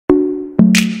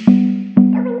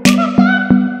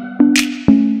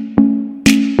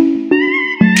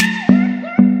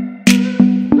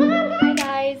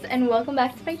welcome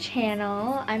back to my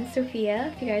channel. I'm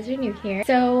Sophia, if you guys are new here.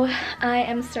 So I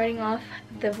am starting off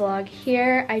the vlog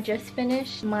here. I just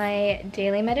finished my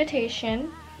daily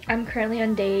meditation. I'm currently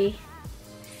on day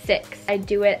 6. I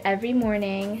do it every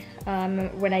morning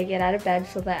when I get out of bed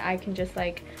so that I can just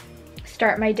like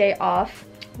start my day off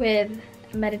with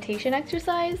meditation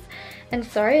exercise. And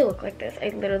sorry I look like this.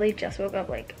 I literally just woke up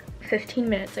like 15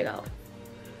 minutes ago.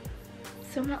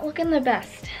 So I'm not looking the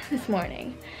best this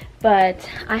morning. But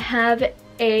I have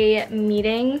a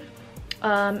meeting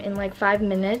in like 5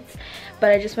 minutes,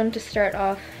 but I just wanted to start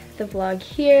off the vlog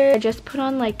here. I just put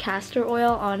on like castor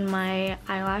oil on my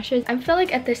eyelashes. I feel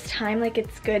like at this time like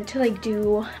it's good to like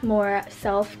do more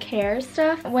self-care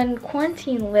stuff. When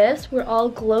quarantine lifts, we're all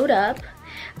glowed up.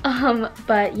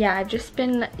 But yeah, I've just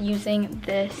been using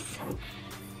this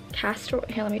castor oil.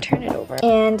 Here, let me turn it over.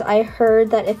 And I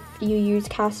heard that if you use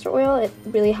castor oil, it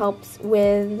really helps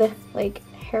with like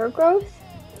hair growth.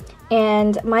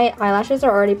 And my eyelashes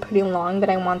are already pretty long, but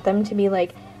I want them to be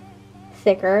like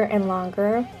thicker and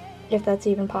longer, if that's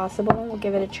even possible. We'll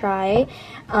give it a try.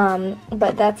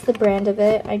 But that's the brand of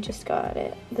it. I just got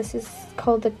it. This is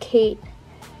called the Kate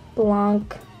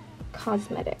Blanc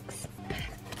Cosmetics.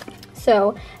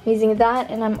 So I'm using that,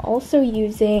 and I'm also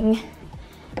using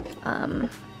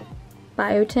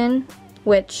biotin,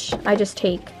 which I just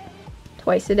take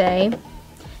twice a day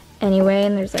anyway,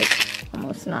 and there's like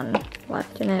almost none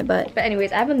left in it. But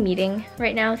anyways, I have a meeting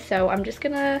right now, so I'm just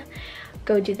gonna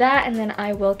go do that, and then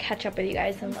I will catch up with you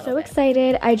guys in a little bit. I'm so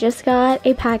excited. I just got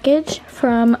a package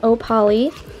from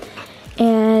Opoly,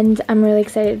 and I'm really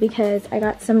excited because I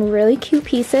got some really cute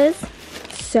pieces.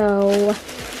 So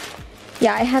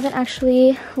yeah, I haven't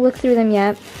actually looked through them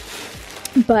yet,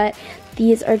 but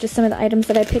these are just some of the items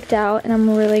that I picked out, and I'm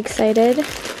really excited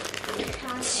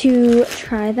to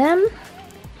try them.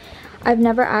 I've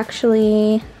never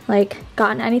actually like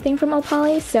gotten anything from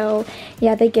Opoly, so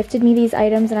yeah, they gifted me these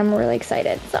items and I'm really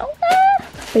excited. So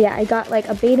but yeah, I got like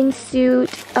a bathing suit,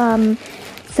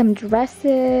 some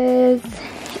dresses,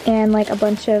 and like a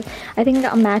bunch of, I think I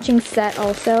got a matching set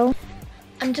also.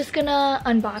 I'm just gonna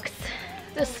unbox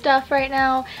this stuff right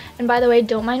now, and by the way,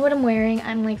 don't mind what I'm wearing.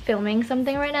 I'm like filming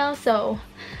something right now, so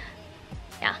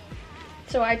yeah.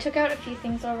 So I took out a few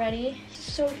things already.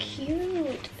 So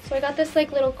cute. So I got this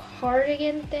like little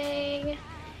cardigan thing,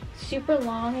 super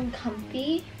long and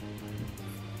comfy.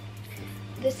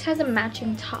 This has a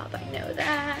matching top, I know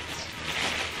that.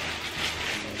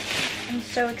 I'm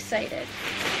so excited.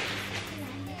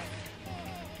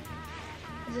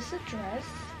 Is this a dress?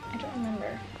 I don't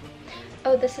remember.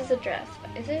 Oh, this is a dress.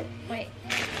 Is it? Wait.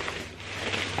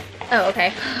 Oh,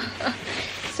 okay.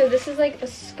 So this is like a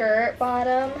skirt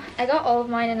bottom. I got all of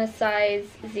mine in a size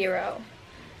 0.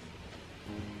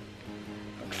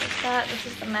 Looks like that. This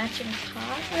is the matching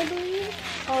top, I believe.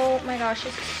 Oh my gosh,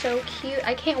 this is so cute.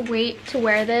 I can't wait to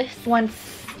wear this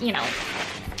once, you know,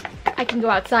 I can go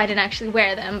outside and actually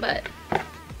wear them. But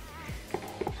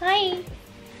hi,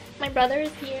 my brother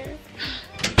is here.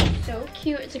 So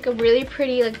cute. It's like a really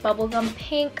pretty like bubblegum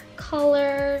pink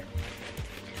color.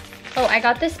 Oh, I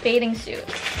got this bathing suit.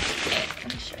 Wait,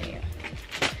 let me show you.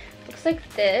 Looks like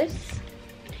this.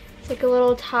 It's like a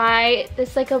little tie.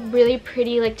 This is like a really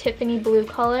pretty like Tiffany blue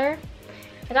color.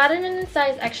 I got it in a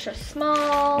size extra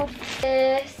small.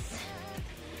 This,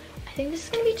 I think this is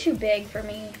gonna be too big for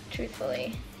me,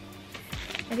 truthfully.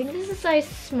 I think this is a size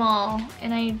small,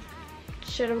 and I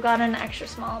should have gotten an extra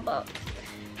small, but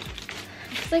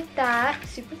looks like that.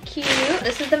 Super cute.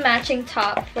 This is the matching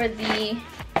top for these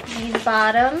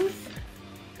bottoms.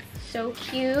 So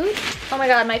cute. Oh my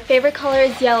god, my favorite color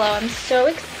is yellow. I'm so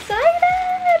excited.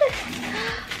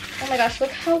 Oh my gosh,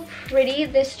 look how pretty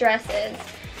this dress is.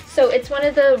 So it's one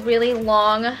of the really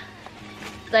long,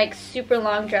 like super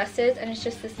long dresses, and it's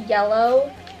just this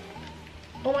yellow.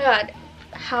 Oh my god,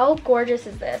 how gorgeous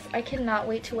is this? I cannot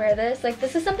wait to wear this. Like,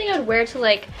 this is something I would wear to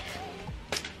like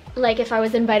if I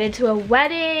was invited to a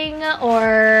wedding,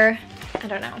 or I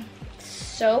don't know.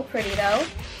 So pretty though.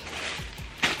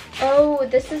 Oh,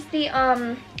 this is the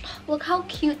look how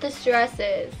cute this dress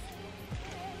is.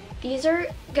 These are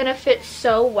gonna fit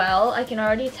so well, I can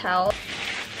already tell.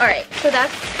 Alright, so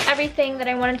that's everything that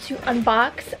I wanted to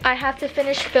unbox. I have to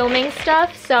finish filming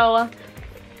stuff, so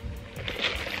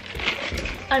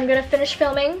I'm gonna finish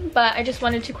filming, but I just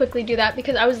wanted to quickly do that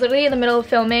because I was literally in the middle of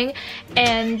filming,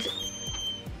 and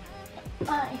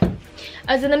I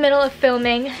was in the middle of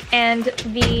filming, and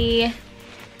the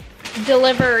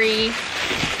delivery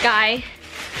guy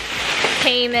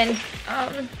came and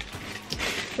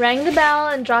rang the bell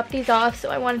and dropped these off, so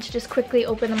I wanted to just quickly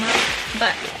open them up.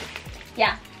 But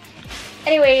yeah,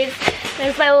 Anyways,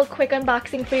 there's my little quick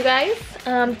unboxing for you guys.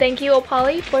 Thank you,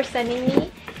 Opali, for sending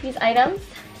me these items.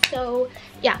 So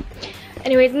yeah.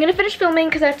 Anyways, I'm gonna finish filming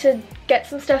because I have to get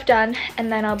some stuff done,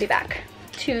 and then I'll be back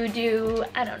to do,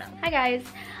 I don't know. Hi guys.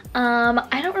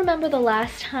 I don't remember the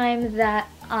last time that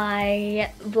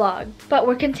I vlogged, but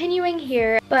we're continuing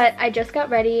here. But I just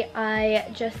got ready. I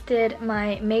just did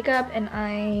my makeup, and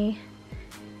I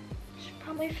should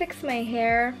probably fix my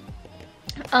hair.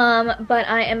 But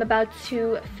I am about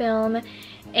to film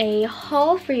a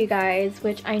haul for you guys,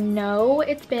 which I know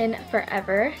it's been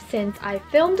forever since I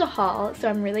filmed a haul, so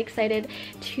I'm really excited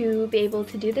to be able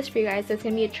to do this for you guys. So it's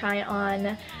gonna be a try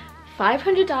on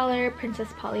 $500 Princess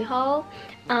Polly haul.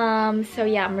 So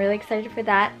yeah, I'm really excited for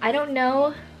that. I don't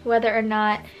know whether or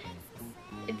not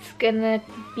it's gonna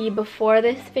be before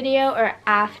this video or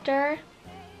after,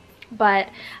 but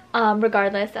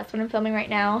regardless, that's what I'm filming right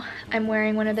now. I'm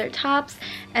wearing one of their tops,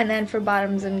 and then for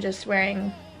bottoms I'm just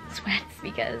wearing sweats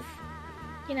because,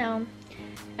 you know,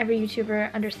 every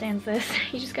YouTuber understands this.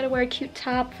 You just gotta wear a cute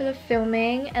top for the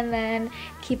filming and then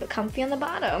keep it comfy on the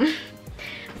bottom.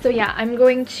 So yeah, I'm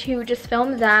going to just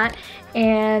film that,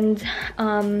 and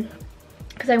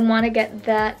because I want to get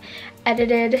that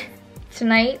edited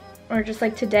tonight, or just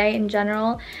like today in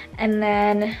general, and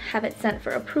then have it sent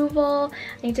for approval.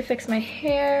 I need to fix my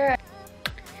hair.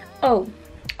 Oh,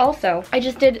 also, I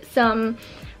just did some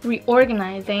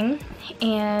reorganizing,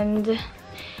 and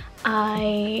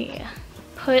I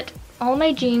put all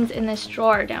my jeans in this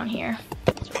drawer down here.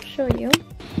 So I'll show you.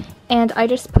 And I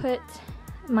just put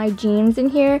my jeans in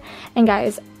here, and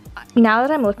guys, now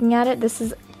that I'm looking at it, this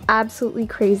is absolutely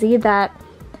crazy that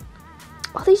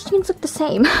all these jeans look the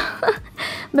same.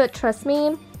 But trust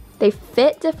me, they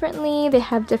fit differently. They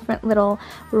have different little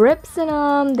rips in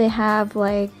them. They have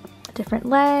like different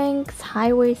lengths,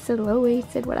 high-waisted,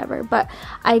 low-waisted, whatever. But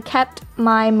I kept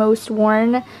my most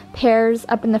worn pairs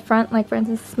up in the front. Like for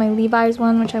instance, this is my Levi's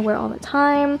one, which I wear all the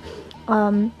time.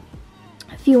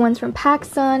 A few ones from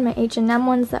PacSun, my H&M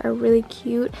ones that are really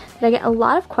cute, that I get a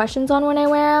lot of questions on when I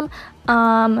wear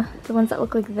them. The ones that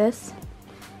look like this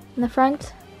in the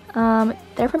front,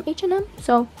 they're from H&M.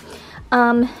 So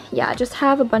yeah, I just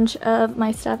have a bunch of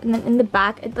my stuff, and then in the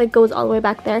back, it like goes all the way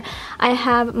back there, I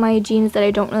have my jeans that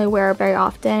I don't really wear very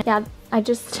often. Yeah, I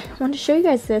just wanted to show you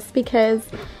guys this because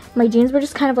my jeans were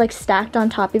just kind of like stacked on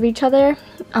top of each other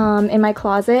in my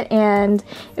closet, and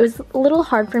it was a little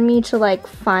hard for me to like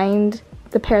find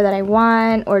the pair that I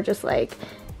want, or just like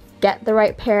get the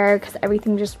right pair because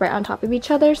everything's just right on top of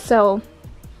each other. So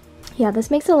yeah,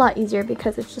 this makes it a lot easier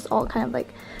because it's just all kind of like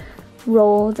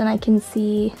rolled, and I can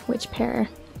see which pair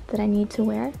that I need to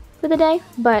wear for the day.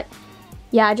 But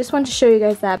yeah, I just wanted to show you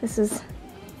guys that this is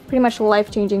pretty much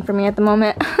life-changing for me at the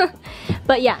moment.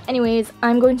 But yeah, anyways,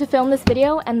 I'm going to film this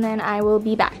video and then I will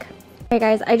be back. Okay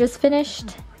guys, I just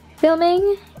finished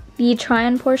filming the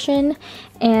try-on portion,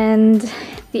 and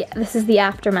this is the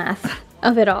aftermath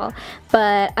of it all.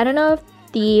 But I don't know if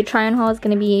the try-on haul is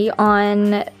going to be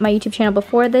on my YouTube channel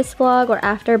before this vlog or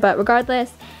after, but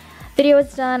regardless, video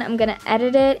is done. I'm going to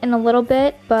edit it in a little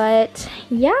bit, but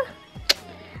yeah,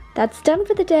 that's done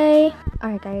for the day.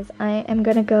 Alright guys, I am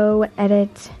going to go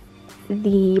edit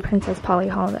the Princess Polly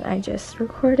haul that I just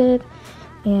recorded,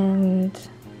 and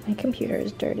my computer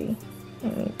is dirty. I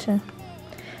need to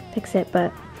fix it,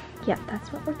 but yeah,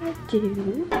 that's what we're gonna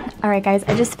do. Alright guys,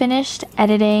 I just finished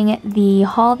editing the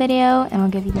haul video, and I'll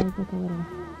give you guys like a little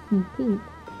sneak peek.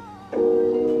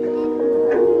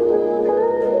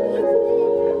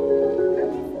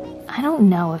 I don't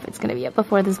know if it's gonna be up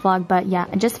before this vlog, but yeah,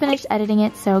 I just finished editing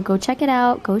it, so go check it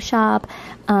out, go shop,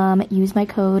 use my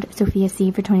code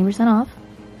SophiaC for 20% off.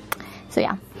 So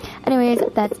yeah, anyways,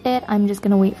 that's it. I'm just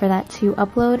gonna wait for that to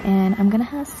upload, and I'm gonna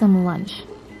have some lunch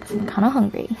because I'm kind of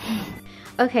hungry.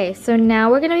 Okay, so now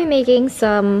we're gonna be making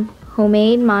some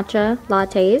homemade matcha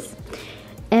lattes,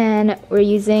 and we're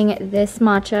using this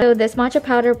matcha. So this matcha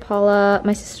powder, Paula,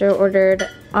 my sister, ordered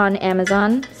on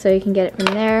Amazon, so you can get it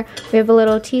from there. We have a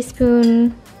little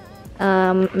teaspoon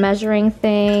measuring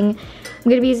thing. I'm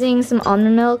gonna be using some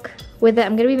almond milk with it.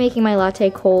 I'm gonna be making my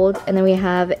latte cold, and then we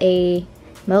have a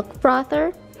milk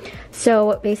frother.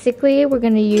 So basically, we're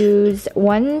gonna use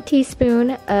 1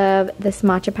 teaspoon of this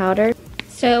matcha powder.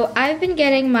 So I've been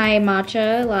getting my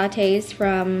matcha lattes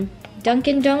from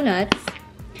Dunkin' Donuts,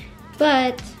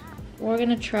 but we're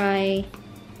gonna try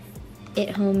it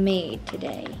homemade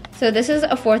today. So this is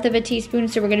 1/4 of a teaspoon,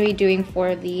 so we're gonna be doing 4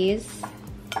 of these.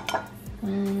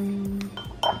 1,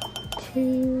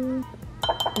 2,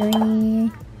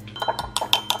 3.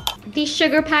 These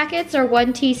sugar packets are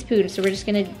 1 teaspoon, so we're just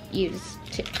gonna use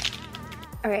 2.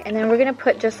 All right, and then we're gonna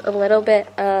put just a little bit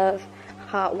of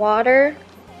hot water.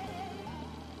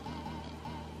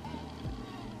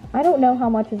 I don't know how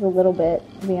much is a little bit,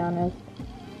 to be honest,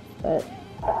 but.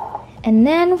 And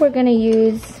then we're gonna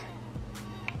use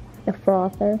the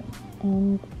frother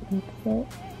and mix it.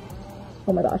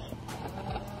 Oh my gosh.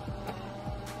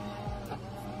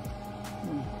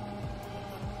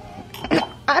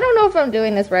 I don't know if I'm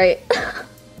doing this right.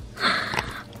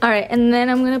 Alright, and then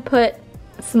I'm gonna put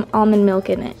some almond milk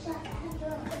in it.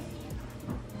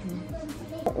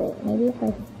 Wait, maybe if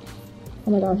I...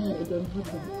 Oh my gosh.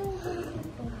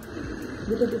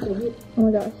 Oh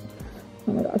my gosh.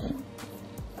 Oh my gosh.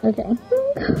 Okay.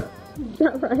 Is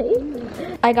that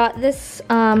right? I got this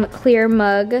clear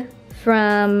mug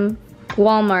from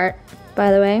Walmart,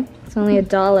 by the way. It's only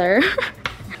 $1.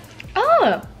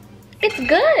 Oh, it's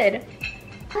good.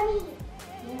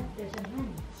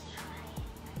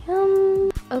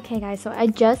 Okay guys, so I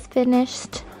just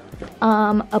finished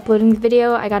uploading the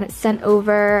video. I got it sent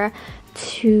over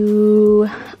to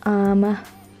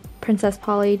Princess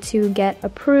Polly to get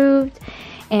approved,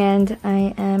 and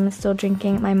I am still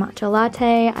drinking my matcha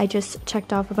latte. I just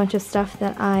checked off a bunch of stuff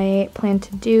that I plan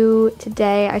to do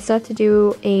today. I still have to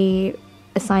do a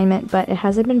assignment, but it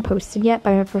hasn't been posted yet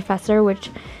by my professor, which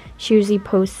she usually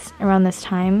posts around this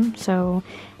time, so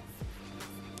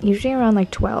usually around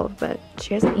like 12, but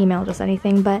she hasn't emailed us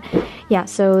anything. But yeah,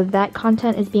 so that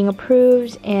content is being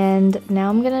approved, and now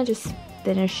I'm gonna just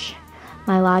finish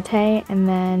my latte, and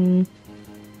then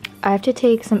I have to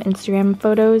take some Instagram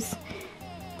photos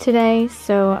today,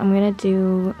 so I'm gonna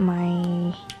do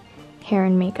my hair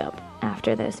and makeup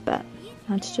after this. But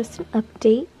that's just an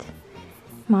update.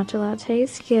 Matcha latte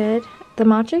is good. The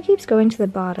matcha keeps going to the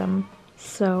bottom,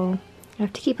 so I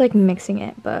have to keep like mixing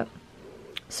it, but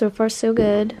so far so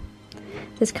good.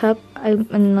 This cup, I'm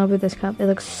in love with this cup. It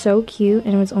looks so cute,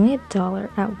 and it was only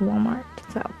 $1 at Walmart,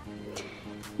 so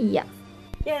yeah.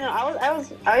 Yeah, no, I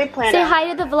already planned. Say hi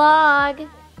to the vlog.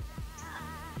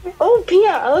 Oh, Pia,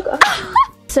 I look.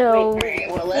 So,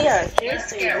 Pia,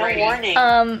 seriously, no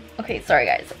warning. Okay, sorry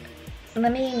guys.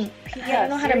 Let me, I don't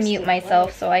know how to mute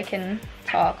myself so I can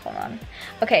talk. Hold on.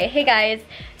 Okay, hey guys.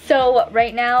 So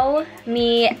right now,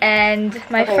 me and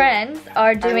my friends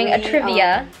are doing a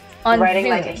trivia on writing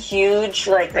Zoom. like a huge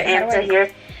answer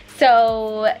here.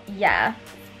 So yeah,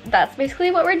 that's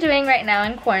basically what we're doing right now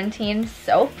in quarantine.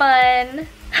 So fun.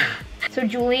 So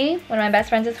Julie, one of my best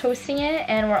friends, is hosting it,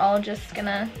 and we're all just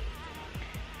gonna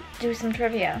do some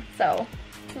trivia. So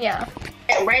yeah.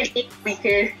 Right, we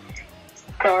could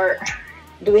start.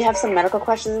 Do we have some medical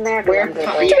questions in there? Do we have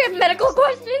medical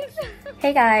questions?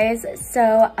 Hey guys,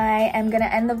 so I am gonna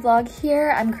end the vlog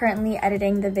here. I'm currently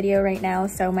editing the video right now,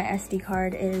 so my SD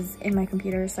card is in my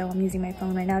computer, so I'm using my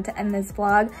phone right now to end this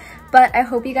vlog. But I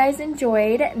hope you guys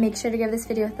enjoyed. Make sure to give this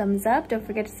video a thumbs up. Don't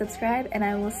forget to subscribe, and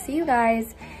I will see you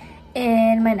guys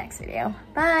in my next video.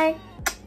 Bye!